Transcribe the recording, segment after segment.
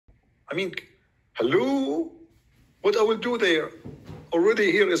I mean, hello? What I will do there?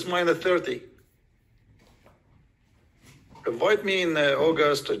 Already here is -30. Invite me in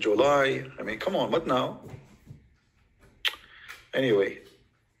August or July. I mean, come on, what now? Anyway,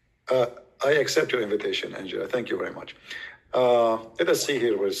 I accept your invitation, Angela. Thank you very much. Let us see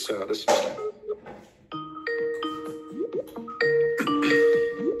here with this.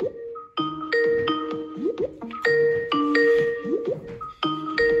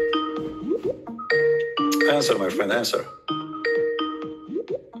 Answer, my friend, answer.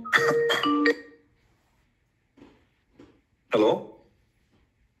 Hello?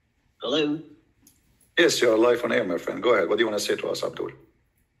 Hello? Yes, you are live on air, my friend. Go ahead. What do you want to say to us, Abdul?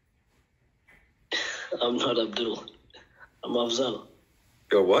 I'm not Abdul. I'm Afzal.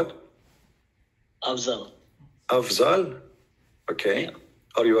 You're what? Afzal. Afzal? Okay.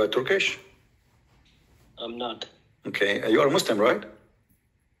 Yeah. Are you Turkish? I'm not. Okay. You are a Muslim, right?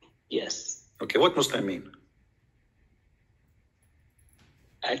 Yes. Okay. What Muslim mean?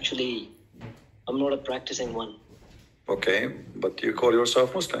 Actually, I'm not a practicing one. Okay. But you call yourself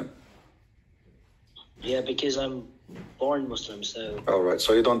Muslim? Yeah, because I'm born Muslim, so... All right. So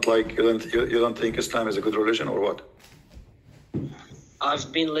you don't like, you don't think Islam is a good religion or what? I've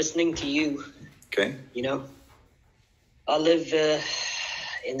been listening to you. Okay. You know, I live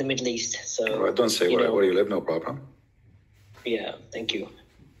in the Middle East, so... All right. Don't say where you live. No problem. Yeah, thank you.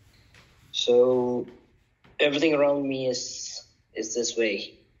 So, everything around me is this way.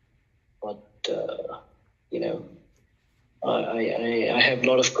 But, you know, I have a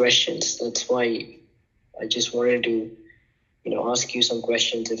lot of questions. That's why I just wanted to, you know, ask you some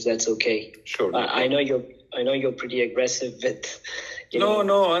questions, if that's okay. Sure. I know you're pretty aggressive with...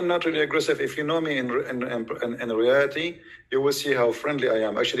 No, I'm not really aggressive. If you know me in reality, you will see how friendly I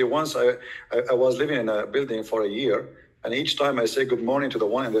am. Actually, once I was living in a building for a year, and each time I say good morning to the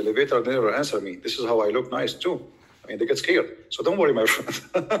one in the elevator, they never answer me. This is how I look nice too. I mean, they get scared. So don't worry, my friend.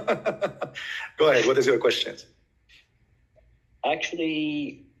 Go ahead. What is your question? Actually,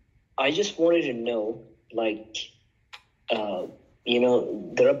 I just wanted to know, like, you know,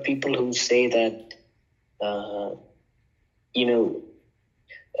 there are people who say that, you know,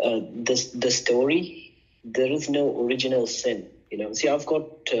 the story, there is no original sin. You know, see, I've got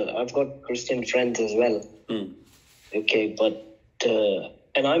Christian friends as well. Okay, but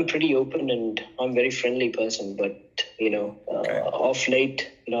and I'm pretty open and I'm a very friendly person. But you know, off late,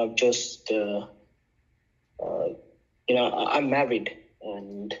 you know, I've just you know, I'm married,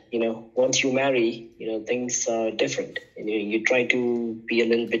 and you know, once you marry, you know, things are different. And you try to be a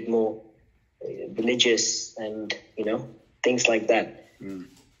little bit more religious, and you know, things like that.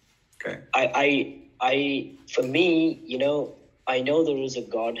 Okay. I for me, you know, I know there is a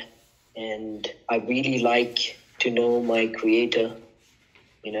God, and I really like to know my Creator,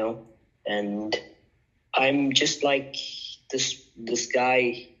 you know, and I'm just like this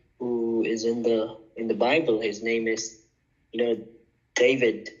guy who is in the Bible. His name is, you know,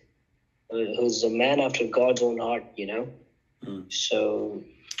 David, who's a man after God's own heart, you know. So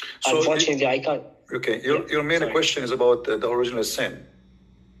unfortunately, I can't. Okay, your main question is about the original sin.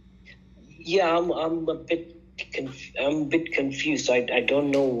 Yeah, I'm a bit confused. I don't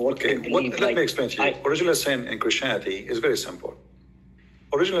know what to believe. Let me explain to you. Original sin in Christianity is very simple.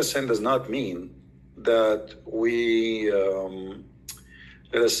 Original sin does not mean that we,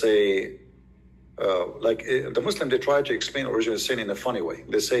 let us say, like the Muslim, they try to explain original sin in a funny way.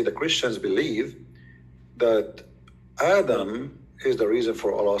 They say the Christians believe that Adam is the reason for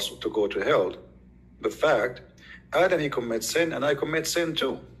all us to go to hell. The fact, Adam, he commits sin, and I commit sin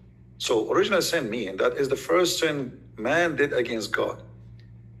too. So original sin means that is the first sin man did against God.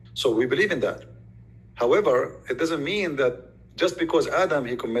 So we believe in that. However, it doesn't mean that just because Adam,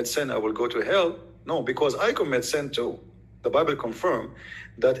 he commits sin, I will go to hell. No, because I commit sin too. The Bible confirms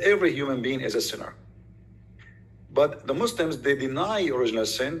that every human being is a sinner. But the Muslims, they deny original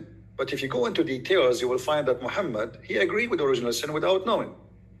sin. But if you go into details, you will find that Muhammad, he agreed with original sin without knowing.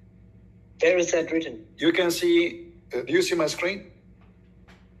 Where is that written? You can see, do you see my screen?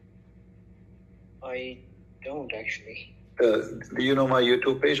 I don't actually. Do you know my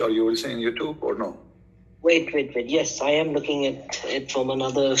YouTube page? Are you listening on YouTube or no? Wait. Yes, I am looking at it from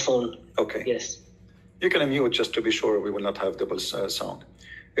another phone. Okay. Yes. You can unmute just to be sure we will not have double sound.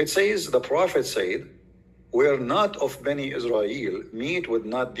 It says, the prophet said, we're not of Bani Israel, meat would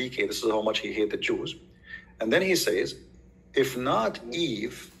not decay. This is how much he hated the Jews. And then he says, if not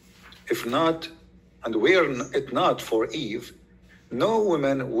Eve, and were it not for Eve, no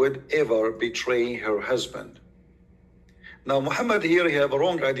woman would ever betray her husband. Now, Muhammad here, he have a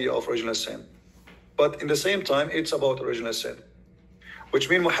wrong idea of original sin. But in the same time, it's about original sin. Which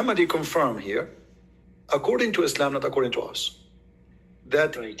means Muhammad, he confirmed here, according to Islam, not according to us,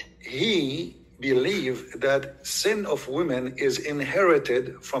 that he believed that sin of women is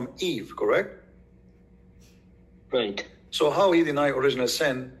inherited from Eve, correct? Right. So how he deny original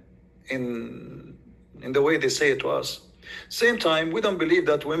sin in the way they say it to us? Same time, we don't believe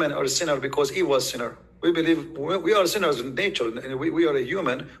that women are sinner because Eve was sinner. We believe we are sinners in nature. We are a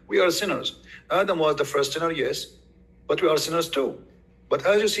human. We are sinners. Adam was the first sinner, yes, but we are sinners too. But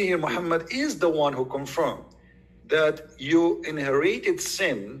as you see here, Muhammad is the one who confirmed that you inherited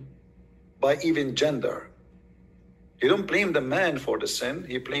sin by even gender. He don't blame the man for the sin.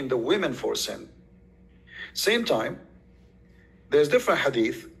 He blamed the women for sin. Same time, there's different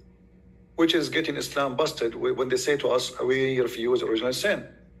hadith which is getting Islam busted when they say to us, we refuse original sin.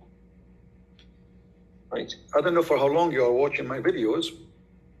 Right. I don't know for how long you are watching my videos.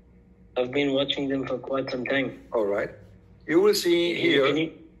 I've been watching them for quite some time. All right. You will see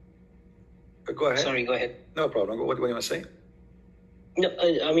here. Go ahead. Sorry, go ahead. No problem. What do you want to say? No,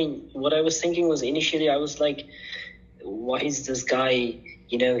 I mean, what I was thinking was initially I was like, why is this guy,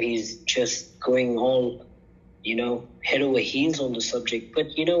 he's just going all, head over heels on the subject.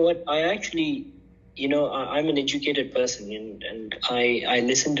 But you know what? I actually, I'm an educated person and I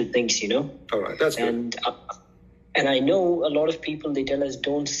listen to things, All right, that's good. And I know a lot of people, they tell us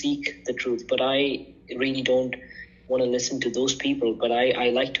don't seek the truth, but I really don't want to listen to those people. But I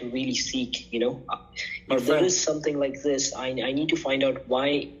like to really seek, if there is something like this, I need to find out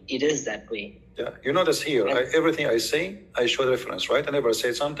why it is that way. Yeah, you notice here, everything I say, I show the reference, right? I never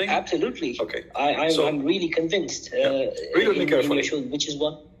say something. Absolutely. Okay. I'm really convinced. Read with me carefully. Which is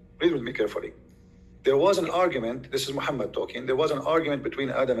what? Read with me carefully. There was an argument, this is Muhammad talking, there was an argument between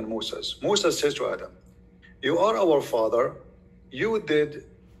Adam and Moses. Moses says to Adam, you are our father, you did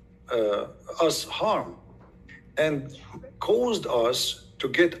us harm and caused us to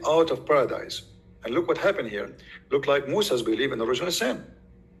get out of paradise. And look what happened here. Look like Moses believed in original sin,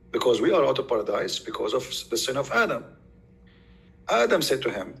 because we are out of paradise because of the sin of Adam. Adam said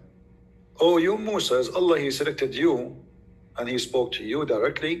to him, oh, you Moses, Allah, he selected you and he spoke to you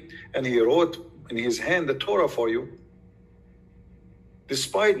directly and he wrote in his hand the Torah for you.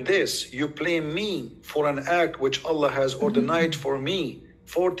 Despite this, you blame me for an act which Allah has ordained for me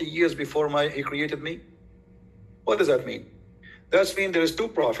 40 years before he created me. What does that mean? That means there is two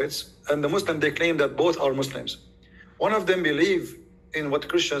prophets and the Muslim, they claim that both are Muslims. One of them believe in what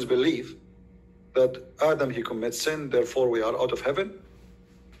Christians believe, that Adam, he commits sin, therefore we are out of heaven.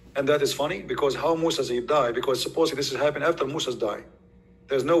 And that is funny, because how Moses he died, because supposedly this has happened after Moses died.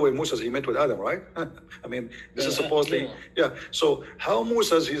 There's no way Moses he met with Adam, right? I mean, this is supposedly, So how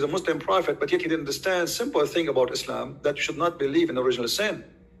Moses, he's a Muslim prophet, but yet he didn't understand simple thing about Islam, that you should not believe in original sin.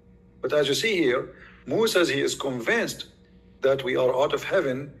 But as you see here, Moses, he is convinced that we are out of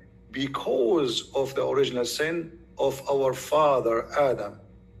heaven because of the original sin of our father Adam.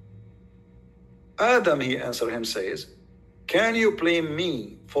 Adam, he answered him, says, can you blame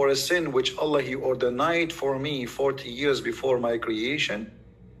me for a sin which Allah he ordained for me 40 years before my creation?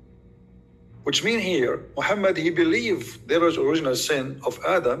 Which means here, Muhammad, he believed there was original sin of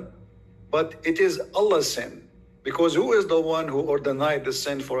Adam, but it is Allah's sin. Because who is the one who ordained the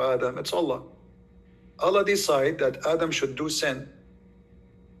sin for Adam? It's Allah. Allah decided that Adam should do sin.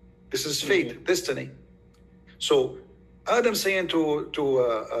 This is fate, destiny. So Adam saying to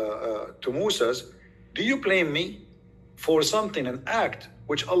Moses, do you blame me for something, an act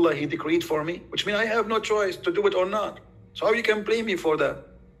which Allah he decreed for me? Which means I have no choice to do it or not. So how you can blame me for that?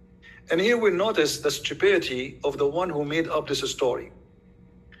 And here we notice the stupidity of the one who made up this story.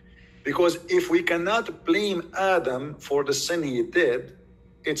 Because if we cannot blame Adam for the sin he did,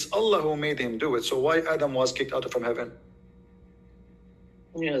 it's Allah who made him do it. So why Adam was kicked out from heaven?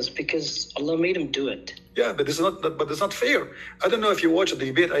 Yes, because Allah made him do it. Yeah, but it's not fair. I don't know if you watch the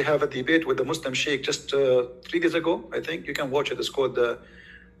debate. I have a debate with the Muslim Sheikh just 3 days ago, I think. You can watch it. It's called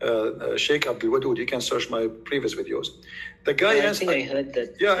Sheikh Abdul Wadud. You can search my previous videos. The guy answered. I heard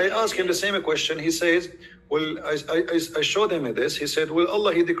that. Yeah, I asked him the same question. He says, well, I showed him this. He said, well,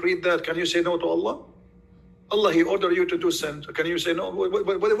 Allah, he decreed that. Can you say no to Allah? Allah, he ordered you to do sin. Can you say no?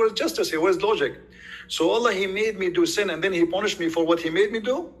 Where's justice here? Where's logic? So Allah, he made me do sin and then he punished me for what he made me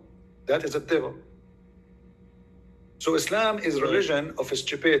do? That is a devil. So Islam is religion of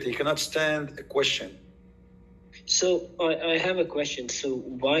stupidity. He cannot stand a question. So I have a question. So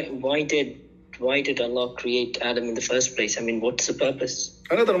why did Allah create Adam in the first place? I mean, what's the purpose?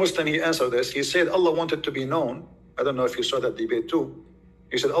 Another Muslim, he answered this. He said Allah wanted to be known. I don't know if you saw that debate too.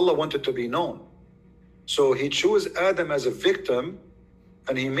 He said Allah wanted to be known. So he chose Adam as a victim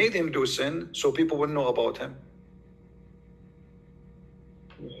and he made him do sin so people would know about him.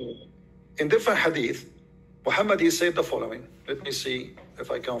 In different hadith, Muhammad, he said the following. Let me see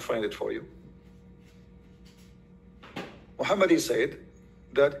if I can find it for you. Muhammad, he said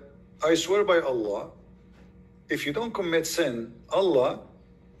that, I swear by Allah, if you don't commit sin, Allah,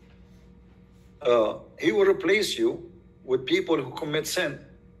 he will replace you with people who commit sin.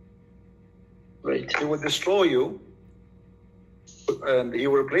 Right. He will destroy you, and he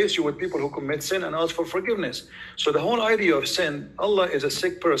will replace you with people who commit sin and ask for forgiveness. So the whole idea of sin, Allah is a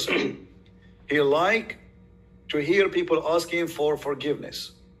sick person. He like to hear people asking for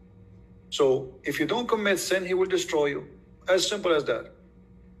forgiveness. So if you don't commit sin, he will destroy you. As simple as that.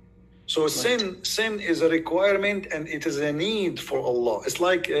 So sin is a requirement, and it is a need for Allah. It's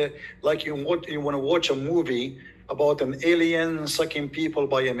like you want to watch a movie about an alien sucking people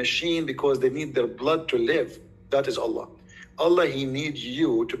by a machine because they need their blood to live. That is Allah. Allah, he needs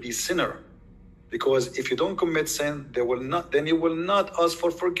you to be sinner, because if you don't commit sin, then you will not ask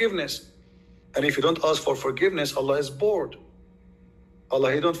for forgiveness. And if you don't ask for forgiveness, Allah is bored.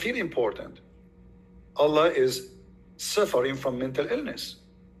 Allah, he don't feel important. Allah is suffering from mental illness.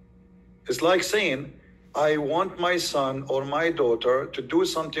 It's like saying, I want my son or my daughter to do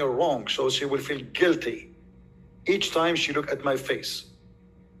something wrong, so she will feel guilty each time she look at my face.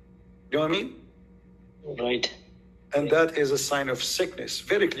 You know what I mean? Right. And that is a sign of sickness,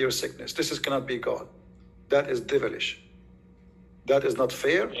 very clear sickness. This cannot be God. That is devilish. That is not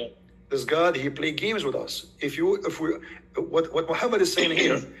fair. Yeah. This God, he play games with us. What Muhammad is saying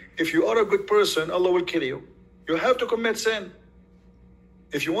here, if you are a good person, Allah will kill you. You have to commit sin.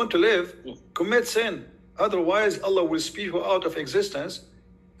 If you want to live, commit sin. Otherwise, Allah will spew you out of existence,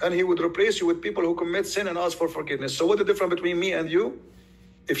 and he would replace you with people who commit sin and ask for forgiveness. So what's the difference between me and you?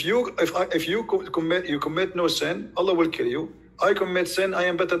 If you commit no sin, Allah will kill you. I commit sin, I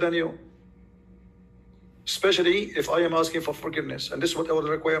am better than you. Especially if I am asking for forgiveness. And this is what our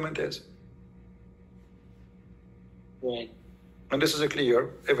requirement is. Right. And this is a clear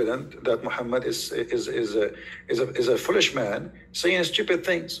evidence that Muhammad is a foolish man saying stupid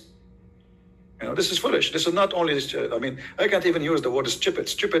things. You know, this is foolish. This is not only, I mean, I can't even use the word stupid.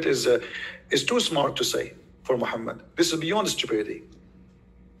 Stupid is too smart to say for Muhammad. This is beyond stupidity.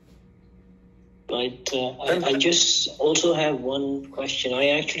 Right. I just also have one question. I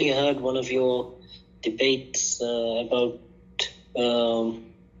actually heard one of your debates about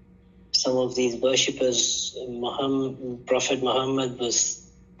some of these worshippers. Prophet Muhammad was,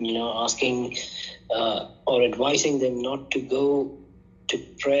 asking or advising them not to go to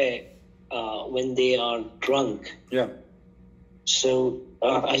pray when they are drunk. Yeah. So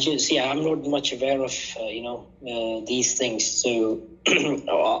I just see. I'm not much aware of these things. So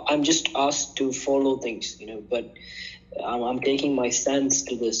I'm just asked to follow things, But I'm taking my stance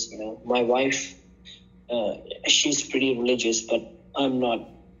to this. My wife, she's pretty religious, but I'm not.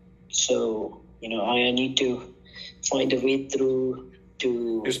 So I need to find a way through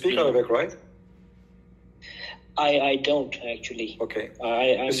to. You speak Arabic, right? I don't actually. Okay.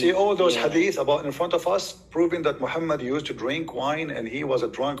 You see all those hadith about in front of us, proving that Muhammad used to drink wine and he was a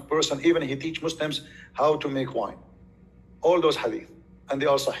drunk person. Even he teach Muslims how to make wine. All those hadith, and they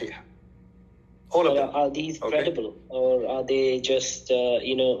are sahih. All of them. Are these credible, or are they just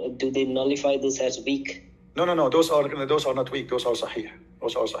do they nullify this as weak? No. Those are not weak. Those are sahih.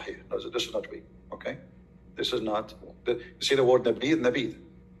 Those are sahih. This is not weak. Okay. This is not. You see the word nabid.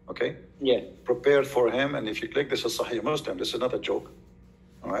 Okay? Yeah. Prepared for him, and if you click, this is Sahih Muslim. This is not a joke.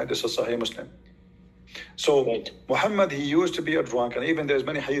 All right? This is Sahih Muslim. So, right. Muhammad, he used to be a drunk, and even there's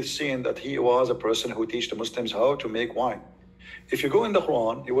many hadith saying that he was a person who teach the Muslims how to make wine. If you go in the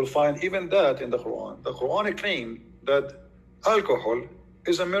Quran, you will find even that in the Quran. The Quran claimed that alcohol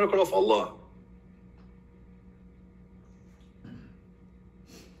is a miracle of Allah.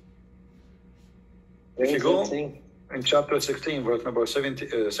 If you go in chapter 16, verse number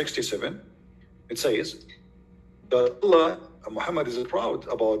 67, it says that Allah, Muhammad is proud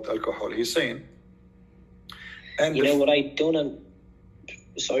about alcohol. He's saying, and what I don't,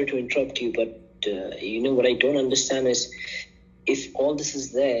 sorry to interrupt you, but what I don't understand is, if all this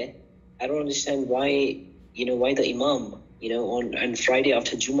is there, I don't understand why the Imam, on Friday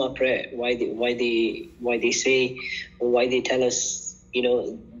after Jummah prayer, why they say, or why they tell us,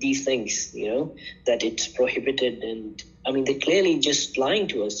 these things, that it's prohibited. And I mean, they're clearly just lying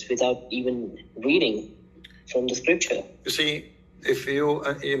to us without even reading from the scripture. You see, if you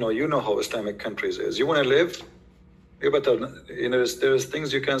know how Islamic countries is. You want to live, you better, there's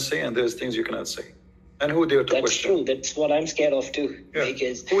things you can say and there's things you cannot say. And who dare to question? That's true. That's what I'm scared of too. Yeah.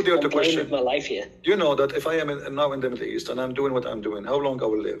 Because who dare I'm to playing question? with my life here. You know that if I am now in the Middle East and I'm doing what I'm doing, how long I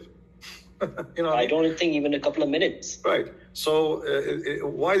will live? You know what I I mean? don't think even a couple of minutes. Right. So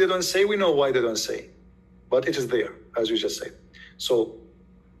why they don't say, we know why they don't say. But it is there, as you just said. So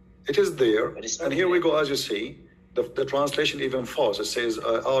it is there. But it's not And here we there. go, as you see, the translation even false. It says,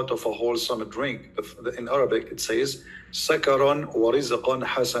 out of a wholesome drink. In Arabic, it says, sakaran wa rizqan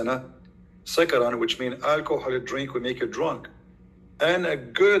hasana. Sakaran, which means alcohol drink will make you drunk. And a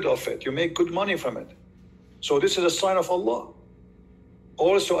good of it. You make good money from it. So this is a sign of Allah.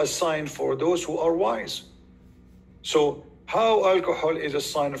 Also a sign for those who are wise. So how alcohol is a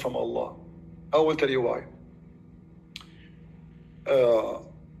sign from Allah? I will tell you why.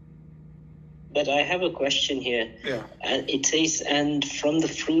 But I have a question here. Yeah. And it says, and from the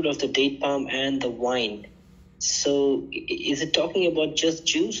fruit of the date palm and the wine. So is it talking about just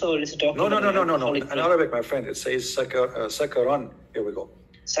juice, or is it talking No. about alcoholic In drink? Arabic, my friend, it says sakaran. Here we go.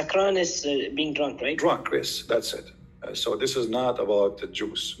 Sakran is being drunk, right? Drunk, yes, that's it. So this is not about the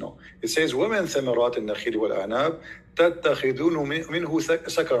juice. No. It says, وَمِن ثَمَرَاتِ النَّخِيلِ وَالْأَعْنَابِ تَتَّخِذُونَ مِنْهُ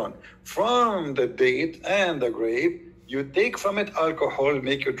سَكَرًا. From the date and the grape, you take from it alcohol,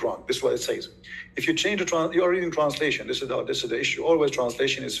 make you drunk. This is what it says. If you change you are reading translation. This is the issue. Always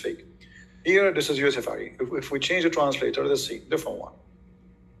translation is fake. Here, this is Yusufari. If we change the translator, let's see, different one.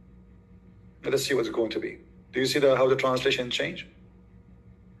 Let's see what's going to be. Do you see how the translation changed?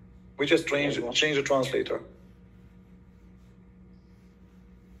 We just change the translator.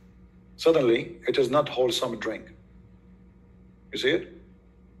 Suddenly, it is not wholesome drink. You see it?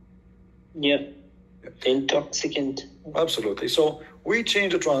 Yeah. Intoxicant. Absolutely. So we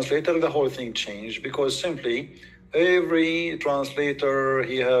change the translator, the whole thing changed, because simply every translator,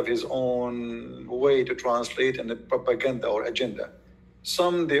 he have his own way to translate and the propaganda or agenda.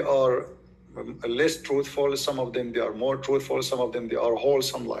 Some they are less truthful, some of them they are more truthful, some of them they are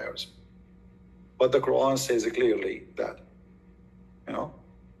wholesome liars. But the Quran says clearly that, you know.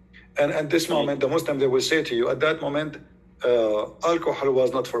 And at this moment, the Muslim, they will say to you, at that moment, alcohol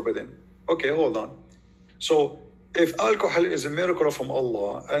was not forbidden. Okay, hold on. So if alcohol is a miracle from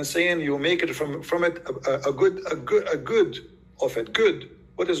Allah and saying you make it from it a good of it, good,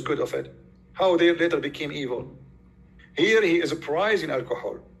 what is good of it? How they later became evil. Here he is praising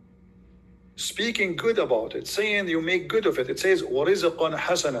alcohol, speaking good about it, saying you make good of it. It says, وَرِزْقًا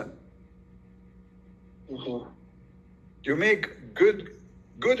حَسَنًا. You make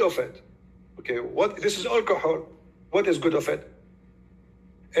good of it. Okay, this is alcohol. What is good of it?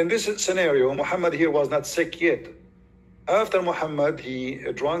 In this scenario, Muhammad here was not sick yet. After Muhammad, he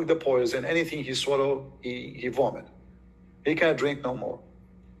drank the poison. Anything he swallowed, he vomit. He can't drink no more.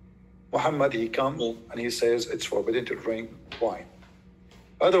 Muhammad, he comes and he says it's forbidden to drink wine.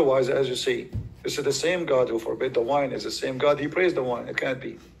 Otherwise, as you see, this is the same God who forbid the wine, is the same God. He praised the wine. It can't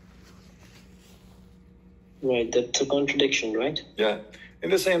be. Right, that's a contradiction, right? Yeah. In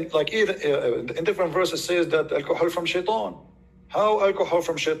the same, like either in different verses says that alcohol from shaitan. How alcohol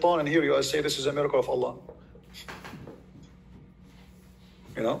from shaitan? And here you say this is a miracle of Allah.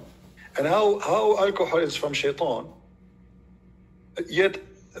 You know? And how alcohol is from shaitan, yet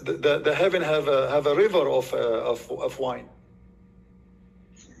the heaven have a river of wine.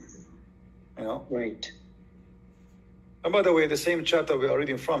 You know? Right. And by the way, the same chapter we are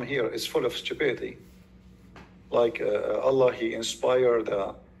reading from here is full of stupidity. Like Allah, he inspired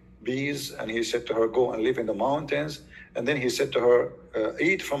the bees and he said to her, go and live in the mountains. And then he said to her,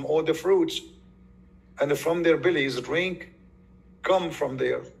 eat from all the fruits. And from their bellies, drink, come from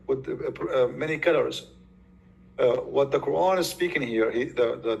there with many colors. What the Quran is speaking here,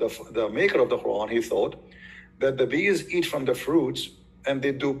 the maker of the Quran, he thought that the bees eat from the fruits and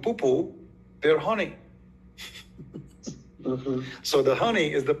they do poo-poo their honey. So the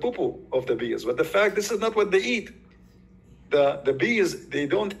honey is the poo-poo of the bees. But the fact, this is not what they eat. The bees, they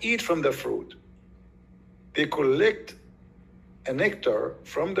don't eat from the fruit. They collect a nectar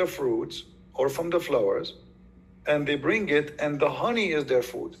from the fruits or from the flowers, and they bring it, and the honey is their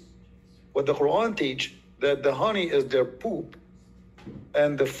food. What the Quran teach, that the honey is their poop,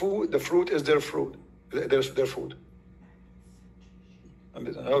 and the fruit is their fruit, their food.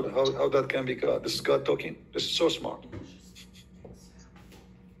 And how that can be God? This is God talking. This is so smart.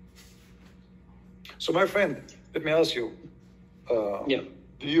 So, my friend, let me ask you. Yeah.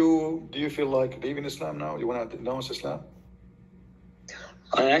 Do you feel like leaving Islam now? You want to denounce Islam?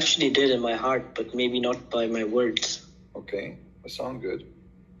 I actually did in my heart, but maybe not by my words. Okay, that sounds good.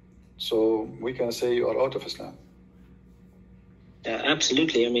 So we can say you are out of Islam.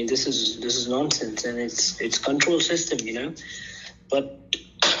 Absolutely. I mean, this is nonsense, and it's control system, you know. But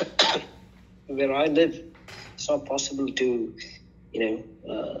where I live, it's not possible to,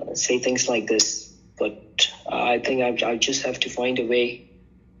 say things like this. But I think I just have to find a way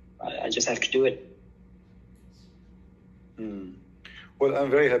I just have to do it. Well, I'm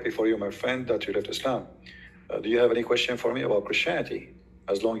very happy for you, my friend, that you left Islam. Do you have any question for me about Christianity?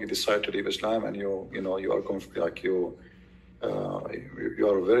 As long as you decide to leave Islam and you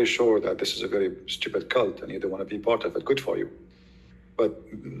are very sure that this is a very stupid cult and you don't want to be part of it, good for you. But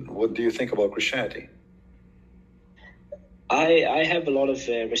what do you think about Christianity? I have a lot of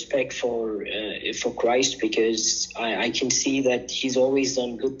respect for Christ, because I can see that he's always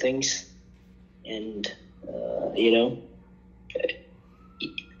done good things, and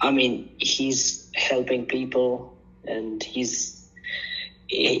I mean, he's helping people, and he's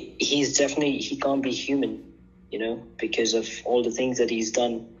definitely, he can't be human, because of all the things that he's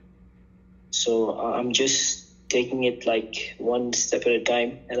done. So I'm just taking it like one step at a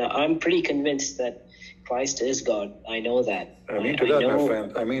time, and I'm pretty convinced that Christ is God. I know that. I mean to that, my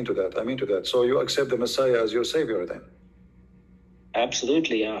friend. I mean to that. So you accept the Messiah as your savior then?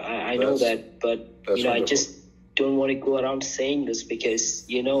 Absolutely. I know that, but wonderful. I just don't want to go around saying this, because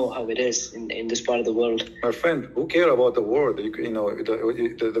you know how it is in this part of the world. My friend, who care about the world?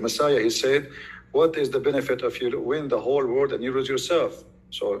 The Messiah, he said, what is the benefit if you win the whole world and you lose yourself?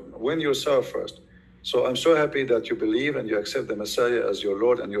 So win yourself first. So I'm so happy that you believe and you accept the Messiah as your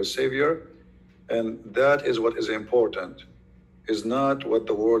Lord and your Savior. And that is what is important, is not what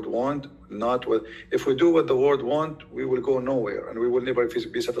the world want, not what, if we do what the world want, we will go nowhere and we will never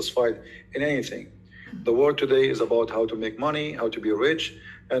be satisfied in anything. The world today is about how to make money, how to be rich.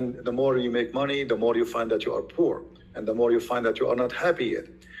 And the more you make money, the more you find that you are poor. And the more you find that you are not happy yet.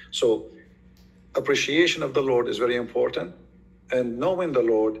 So appreciation of the Lord is very important. And knowing the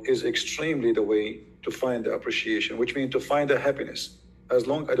Lord is extremely the way to find the appreciation, which means to find the happiness. As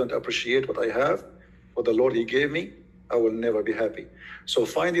long as I don't appreciate what I have, what the Lord he gave me, I will never be happy. So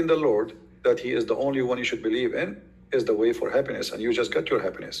finding the Lord, that he is the only one you should believe in, is the way for happiness. And you just got your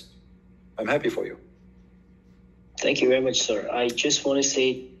happiness. I'm happy for you. Thank you very much, sir. I just want to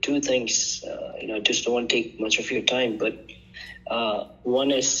say two things. I just don't want to take much of your time, but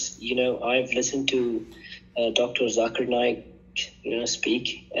one is, I've listened to Dr. Zakir Naik,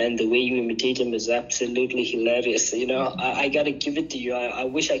 speak, and the way you imitate him is absolutely hilarious. I got to give it to you. I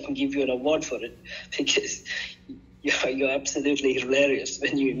wish I can give you an award for it, because you're absolutely hilarious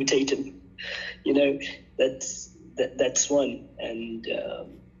when you imitate him. That's one. And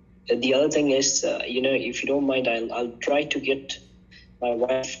the other thing is, if you don't mind, I'll try to get my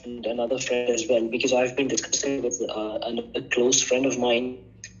wife and another friend as well, because I've been discussing with a close friend of mine.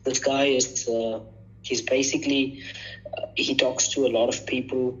 This guy is, he's basically, he talks to a lot of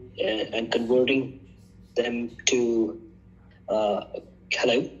people and converting them to,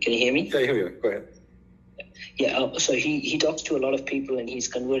 hello, can you hear me? Yeah, I hear you. Go ahead. Yeah, so he talks to a lot of people and he's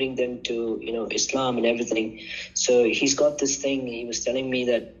converting them to, Islam and everything. So he's got this thing, he was telling me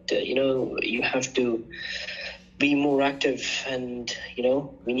that, you have to be more active and,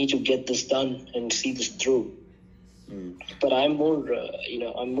 we need to get this done and see this through. But I'm more,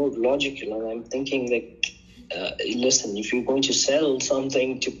 I'm more logical, and I'm thinking that, listen, if you're going to sell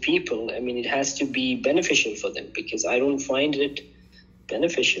something to people, I mean, it has to be beneficial for them, because I don't find it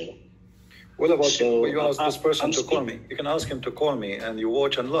beneficial. What about you ask this person to call me? You can ask him to call me, and you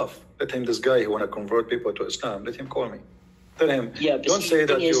watch and laugh. Let him, this guy who want to convert people to Islam, let him call me. Tell him, don't say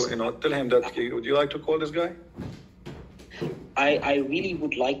that tell him that, would you like to call this guy? I really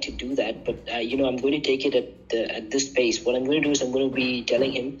would like to do that, but, I'm going to take it at this pace. What I'm going to do is I'm going to be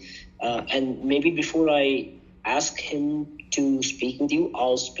telling him, and maybe before I ask him to speak with you,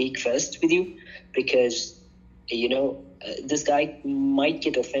 I'll speak first with you, because, this guy might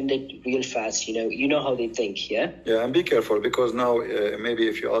get offended real fast. You know how they think, yeah? Yeah, and be careful, because now maybe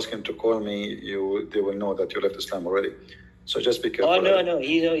if you ask him to call me, they will know that you left Islam already. So just be careful. Oh, no,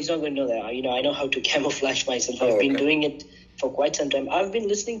 he's not going to know that. I know how to camouflage myself. I've been doing it for quite some time. I've been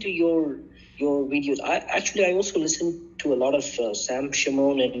listening to your videos. I also listen to a lot of Sam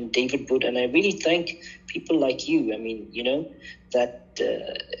Shimon and David Wood, and I really thank people like you. I mean, that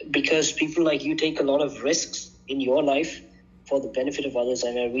because people like you take a lot of risks in your life for the benefit of others,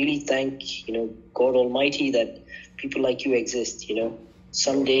 and I really thank God Almighty that people like you exist.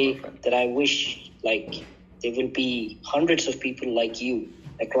 Someday that I wish there will be hundreds of people like you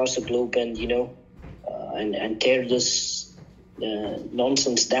across the globe, and and tear this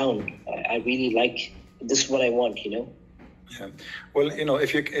nonsense down. I really like this. Is what I want. Yeah. Well,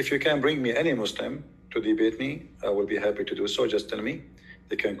 if you can bring me any Muslim to debate me, I will be happy to do so. Just tell me.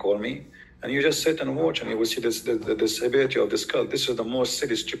 They can call me. And you just sit and watch, and you will see this ability of this cult. This is the most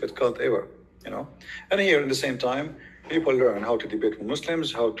silly, stupid cult ever, And here, at the same time, people learn how to debate with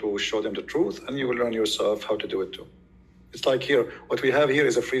Muslims, how to show them the truth, and you will learn yourself how to do it too. It's like here, what we have here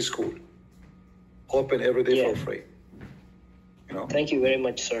is a free school, open every day for free. You know? Thank you very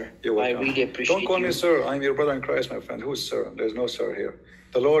much, sir. You're welcome. I really appreciate Don't call me sir. I'm your brother in Christ, my friend. Who's sir? There's no sir here.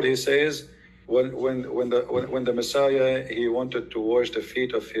 The Lord, he says, when the Messiah, he wanted to wash the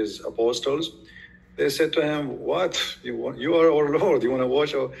feet of his apostles, they said to him, what? You are our Lord. You want to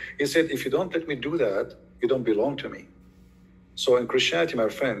wash our... He said, if you don't let me do that, you don't belong to me. So in Christianity, my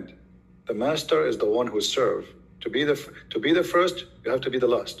friend, the master is the one who serves. To be the first, you have to be the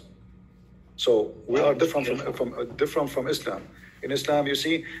last. So we are different from Islam. In Islam, you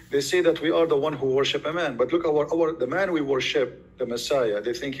see, they say that we are the one who worship a man. But look, the man we worship, the Messiah,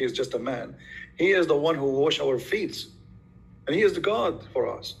 they think he is just a man. He is the one who wash our feet. And he is the God for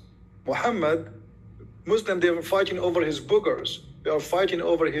us. Muhammad, Muslim, they are fighting over his boogers. They are fighting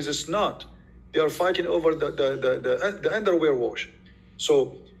over his snot. They are fighting over the underwear wash.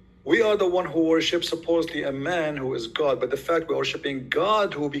 So we are the one who worships supposedly a man who is God. But the fact we're worshiping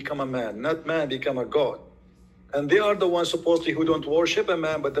God who become a man, not man become a God. And they are the ones supposedly who don't worship a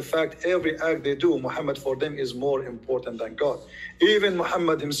man, but the fact every act they do, Muhammad for them is more important than God. Even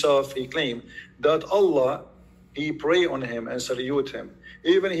Muhammad himself, he claimed that Allah, he pray on him and salute him.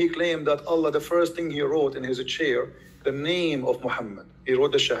 Even he claimed that Allah, the first thing he wrote in his chair, the name of Muhammad. He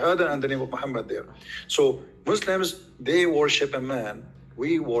wrote the Shahada and the name of Muhammad there. So Muslims, they worship a man.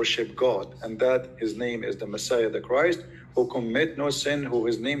 We worship God, and that his name is the Messiah, the Christ, who commit no sin, who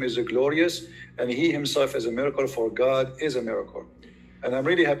his name is glorious, and he himself is a miracle, for God is a miracle. And I'm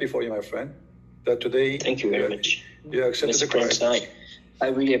really happy for you, my friend, that today... Thank you very much. You accepted the Christ. I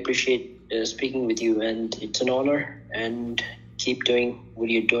really appreciate speaking with you, and it's an honor, and keep doing what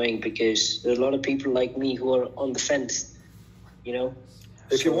you're doing, because there are a lot of people like me who are on the fence, you know.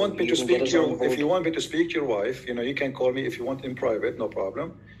 If you want me to speak to your wife, you know, you can call me if you want in private, no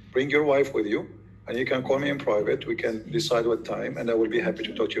problem. Bring your wife with you, and you can call me in private. We can decide what time, and I will be happy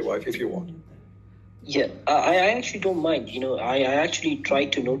to talk to your wife if you want. Yeah, I actually don't mind. You know, I actually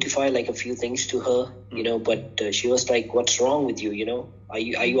tried to notify like a few things to her, you know, but she was like, "What's wrong with you? You know, are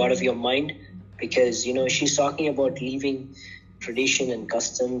you out of your mind?" Because, you know, she's talking about leaving tradition and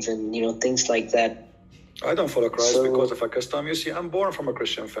customs and, you know, things like that. I don't follow Christ because of a custom. You see, I'm born from a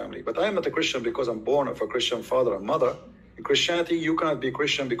Christian family, but I am not a Christian because I'm born of a Christian father and mother. In Christianity, you cannot be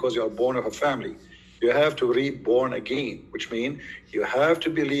Christian because you are born of a family. You have to be born again, which means you have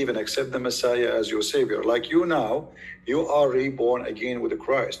to believe and accept the Messiah as your Savior. Like you now, you are reborn again with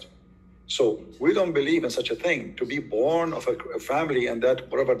Christ. So we don't believe in such a thing. To be born of a family, and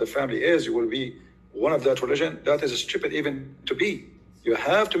that whatever the family is, you will be one of that religion. That is stupid even to be. You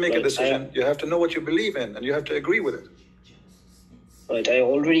have to make a decision. You have to know what you believe in, and you have to agree with it. But I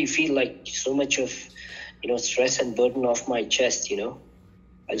already feel like so much of, you know, stress and burden off my chest, you know.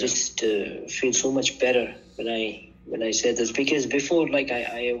 I just feel so much better when I said this, because before, like,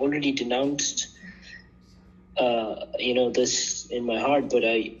 I already denounced, you know, this in my heart, but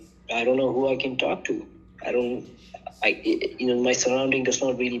I don't know who I can talk to. You know, my surrounding does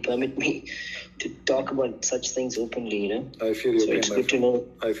not really permit me to talk about such things openly, you know. I feel your pain, it's good to know.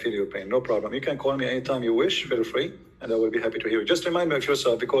 I feel your pain. No problem. You can call me anytime you wish. Feel free, and I will be happy to hear you. Just remind me of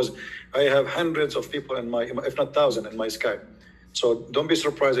yourself, because I have hundreds of people in my, if not thousands, in my Skype. So don't be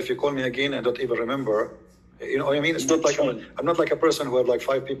surprised if you call me again and don't even remember. You know what I mean? It's not like I'm not like a person who have like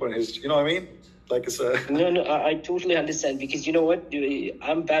 5 people in his. You know what I mean? Like it's a. No, I totally understand, because you know what?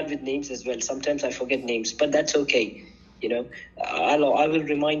 I'm bad with names as well. Sometimes I forget names, but that's okay. You know, I will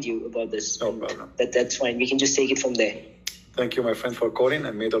remind you about this. No problem. That's fine. We can just take it from there. Thank you, my friend, for calling,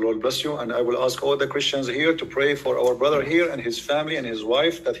 and may the Lord bless you. And I will ask all the Christians here to pray for our brother here and his family and his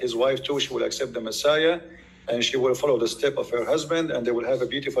wife, that his wife too, she will accept the Messiah, and she will follow the step of her husband, and they will have a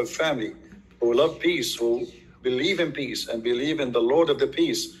beautiful family who love peace, who believe in peace, and believe in the Lord of the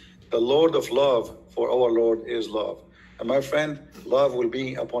peace, the Lord of love, for our Lord is love. And my friend, love will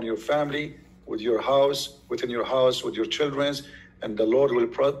be upon your family, with your house, within your house, with your children, and the Lord will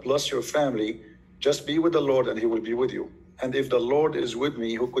bless your family. Just be with the Lord, and he will be with you. And if the Lord is with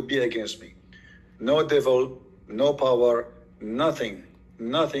me, who could be against me? No devil, no power, nothing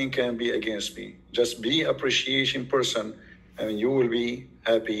can be against me. Just be appreciation person, and you will be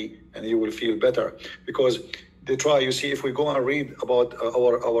happy, and you will feel better. Because they try, you see, if we go and read about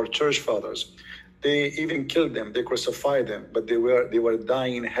our church fathers, they even killed them, they crucified them, but they were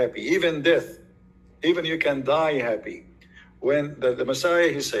dying happy. Even death, even you can die happy. When the Messiah,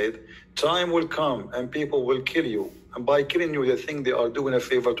 he said, time will come and people will kill you. And by killing you, they think they are doing a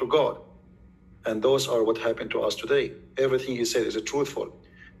favor to God. And those are what happened to us today. Everything he said is truthful.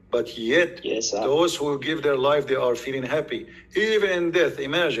 But yet, those who give their life, they are feeling happy. Even in death,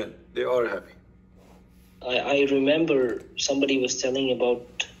 imagine, they are happy. I remember somebody was telling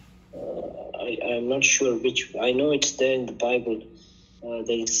about, I'm not sure which, I know it's there in the Bible.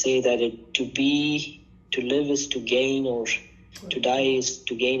 They say that to live is to gain, or to die is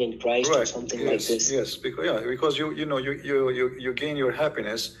to gain in Christ, or something like this. Yes, because you gain your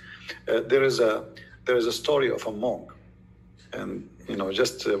happiness. There is a story of a monk, and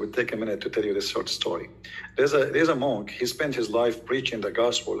just we'll take a minute to tell you this short story. There's a monk. He spent his life preaching the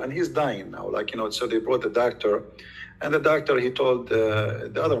gospel, and he's dying now. So they brought the doctor, and the doctor, he told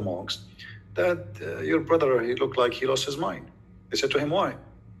the other monks that your brother, he looked like he lost his mind. They said to him, why?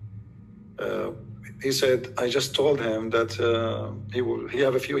 He said, I just told him that he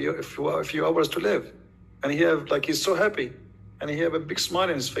have a few hours to live, and he's so happy, and he have a big smile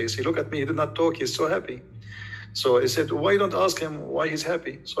on his face. He looked at me. He did not talk. He's so happy. So he said, why don't ask him why he's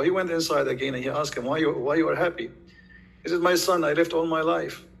happy? So he went inside again, and he asked him, why you are happy? He said, my son, I lived all my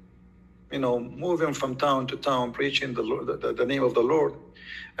life, moving from town to town, preaching the name of the Lord.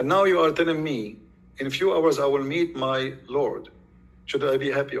 And now you are telling me, in a few hours I will meet my Lord. Should I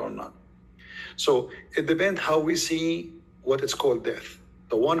be happy or not? So it depends how we see what it's called death.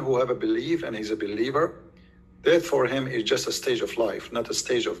 The one who have a belief and he's a believer, death for him is just a stage of life, not a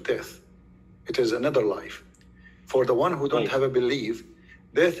stage of death. It is another life. For the one who don't have a belief,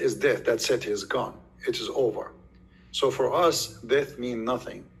 death is death. That's it. He is gone. It is over. So for us, death means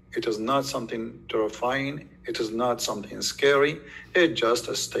nothing. It is not something terrifying. It is not something scary. It's just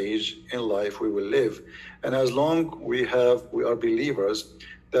a stage in life we will live. And as long we are believers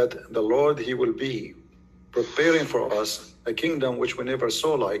that the Lord, he will be preparing for us a kingdom which we never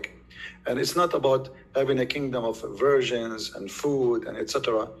saw like. And it's not about having a kingdom of virgins and food and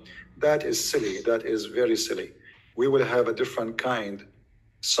etc. That is silly. That is very silly. We will have a different kind,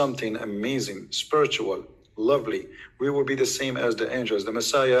 something amazing, spiritual, lovely. We will be the same as the angels. The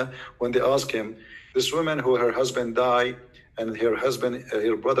Messiah, when they ask him, this woman who her husband died, and her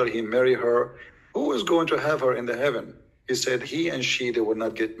brother, he married her, who is going to have her in the heaven? He said, he and she, they will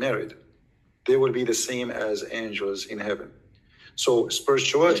not get married. They will be the same as angels in heaven. So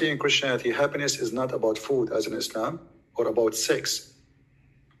spirituality in Christianity, happiness is not about food as in Islam, or about sex.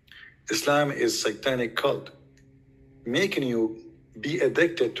 Islam is satanic cult, making you be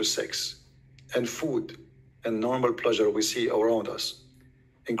addicted to sex and food and normal pleasure we see around us.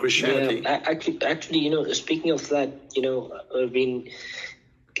 In Christianity, actually, speaking of that,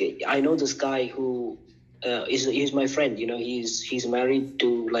 I know this guy who he's my friend. He's married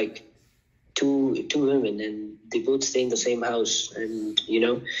to like two women, and they both stay in the same house. And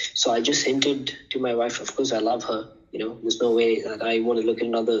so I just hinted to my wife. Of course, I love her. There's no way that I want to look at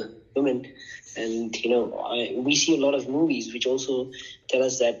another woman. And we see a lot of movies which also tell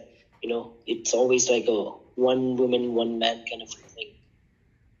us that it's always like a one woman, one man kind of thing.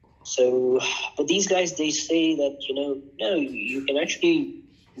 So, but these guys, they say that no, you can actually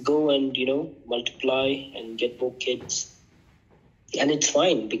go and multiply and get more kids, and it's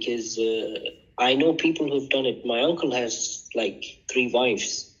fine because I know people who've done it. My uncle has like 3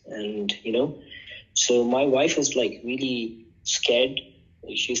 wives, and so my wife is like really scared.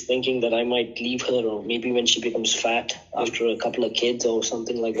 She's thinking that I might leave her, or maybe when she becomes fat after a couple of kids or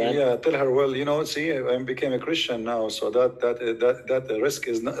something like that. Yeah, tell her, well, see, I became a Christian now, so that risk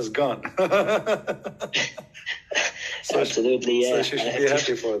is gone. Absolutely, yeah. So she should be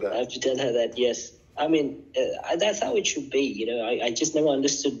happy for that. I have to tell her that, yes. I mean, that's how it should be. I just never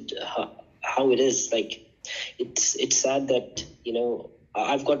understood how it is. Like, it's sad that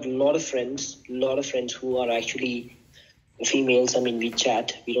I've got a lot of friends who are actually females. I mean, we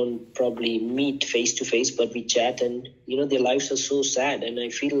chat. We don't probably meet face to face, but we chat, and their lives are so sad, and I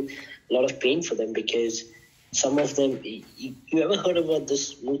feel a lot of pain for them because some of them. You ever heard about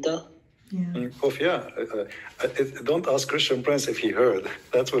this Muta? Yeah. Don't ask Christian Prince if he heard.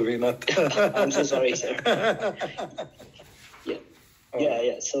 That will be not. I'm so sorry, sir. Yeah.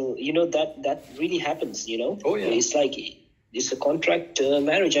 So that really happens. Oh yeah. It's like. It's a contract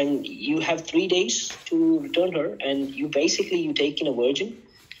marriage, and you have 3 days to return her, and you take in a virgin.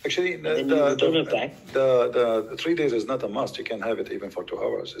 Actually, the 3 days is not a must. You can have it even for 2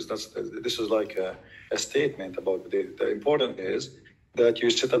 hours. This is like a statement about the important is that you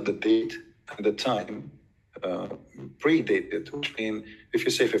set up the date and the time, pre-date it, which means if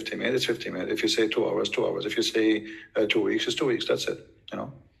you say 15 minutes, 15 minutes. If you say 2 hours, 2 hours. If you say 2 weeks, it's 2 weeks. That's it.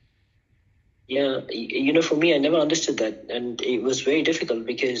 Yeah, for me, I never understood that, and it was very difficult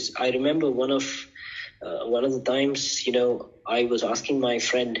because I remember one of the times, I was asking my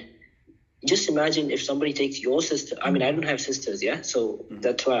friend, just imagine if somebody takes your sister. I mean, I don't have sisters, yeah, so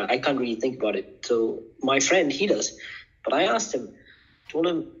that's why I can't really think about it. So my friend, he does, but I asked him, told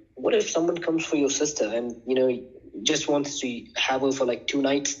him, what if someone comes for your sister and, just wants to have her for like 2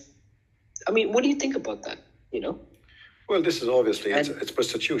 nights? I mean, what do you think about that? Well, this is obviously, And- it's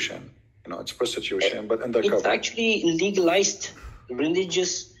prostitution. It's prostitution, but It's undercover. actually legalized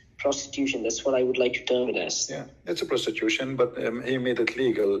religious prostitution. That's what I would like to term it as. Yeah, it's a prostitution, but he made it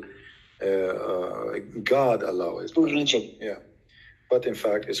legal. God allows it. Through religion. Yeah, but in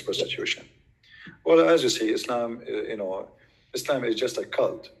fact, it's prostitution. Well, as you see, Islam, Islam is just a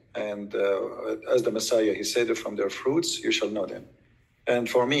cult. And as the Messiah, he said, from their fruits you shall know them. And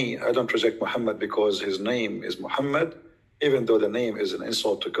for me, I don't reject Muhammad because his name is Muhammad, even though the name is an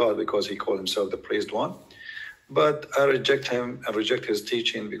insult to God because he called himself the praised one. But I reject him and reject his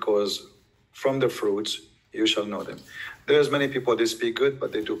teaching because from the fruits you shall know them. There's many people, they speak good,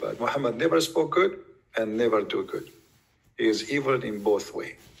 but they do bad. Muhammad never spoke good and never do good. He is evil in both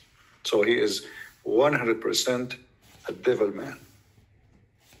ways. So he is 100% a devil man.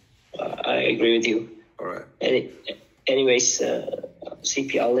 I agree with you. All right. Anyways,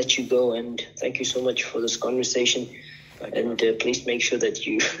 CP, I'll let you go, and thank you so much for this conversation. Thank you. And please make sure that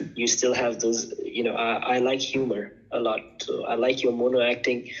you still have those. I like humor a lot, so I like your mono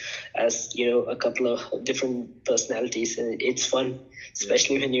acting as a couple of different personalities, and it's fun,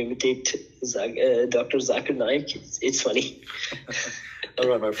 especially when you imitate Dr. Zakir Naik. It's funny. All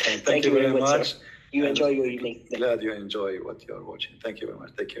right, my friend. Thank you very much. Sir. You And enjoy your evening. Glad you enjoy what you're watching. Thank you very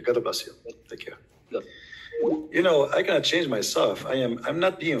much. Take care. God bless you. Take care. Good. I cannot change myself. I'm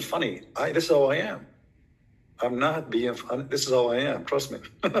not being funny. This is how I am. I'm not being funny. This is how I am. Trust me.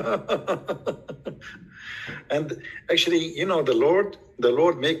 And actually, the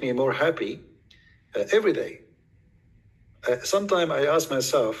Lord make me more happy every day. Sometimes I ask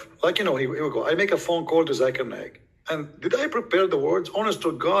myself, here we go. I make a phone call to Zakir Naik. And did I prepare the words? Honest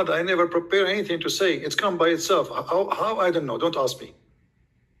to God, I never prepare anything to say. It's come by itself. How? I don't know. Don't ask me.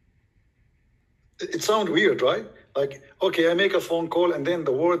 It sounds weird, right? Like, okay, I make a phone call and then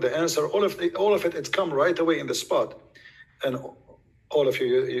the word, the answer, all of it, it's come right away in the spot. And all of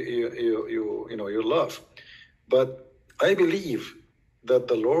you laugh. But I believe that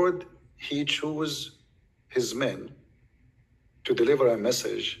the Lord, he chose his men to deliver a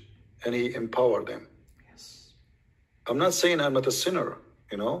message and he empowered them. I'm not saying I'm not a sinner,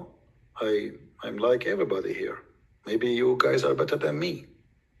 I'm like everybody here. Maybe you guys are better than me.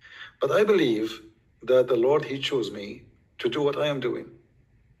 But I believe that the Lord, he chose me to do what I am doing.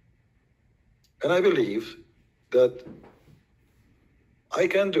 And I believe that I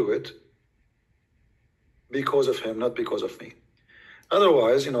can do it because of him, not because of me.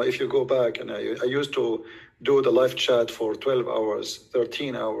 Otherwise, if you go back, and I used to do the live chat for 12 hours,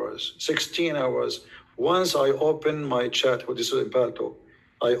 13 hours, 16 hours. Once I opened my chat, this is in Palto,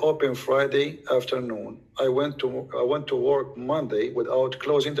 I opened Friday afternoon. I went to work Monday without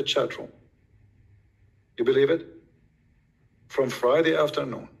closing the chat room. You believe it? From Friday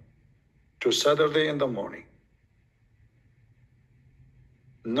afternoon to Saturday in the morning.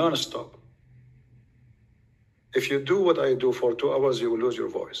 Non-stop. If you do what I do for 2 hours, you will lose your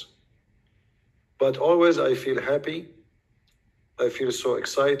voice. But always I feel happy. I feel so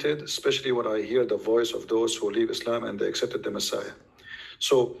excited, especially when I hear the voice of those who leave Islam and they accepted the Messiah.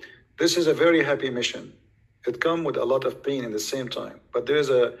 So this is a very happy mission. It comes with a lot of pain in the same time. But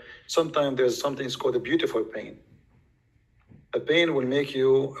sometimes there's something called a beautiful pain. A pain will make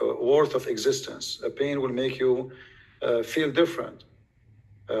you worth of existence. A pain will make you feel different.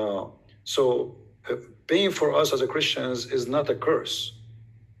 So pain for us as a Christians is not a curse.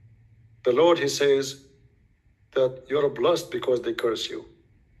 The Lord, he says that you're blessed because they curse you.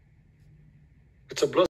 It's a blessing.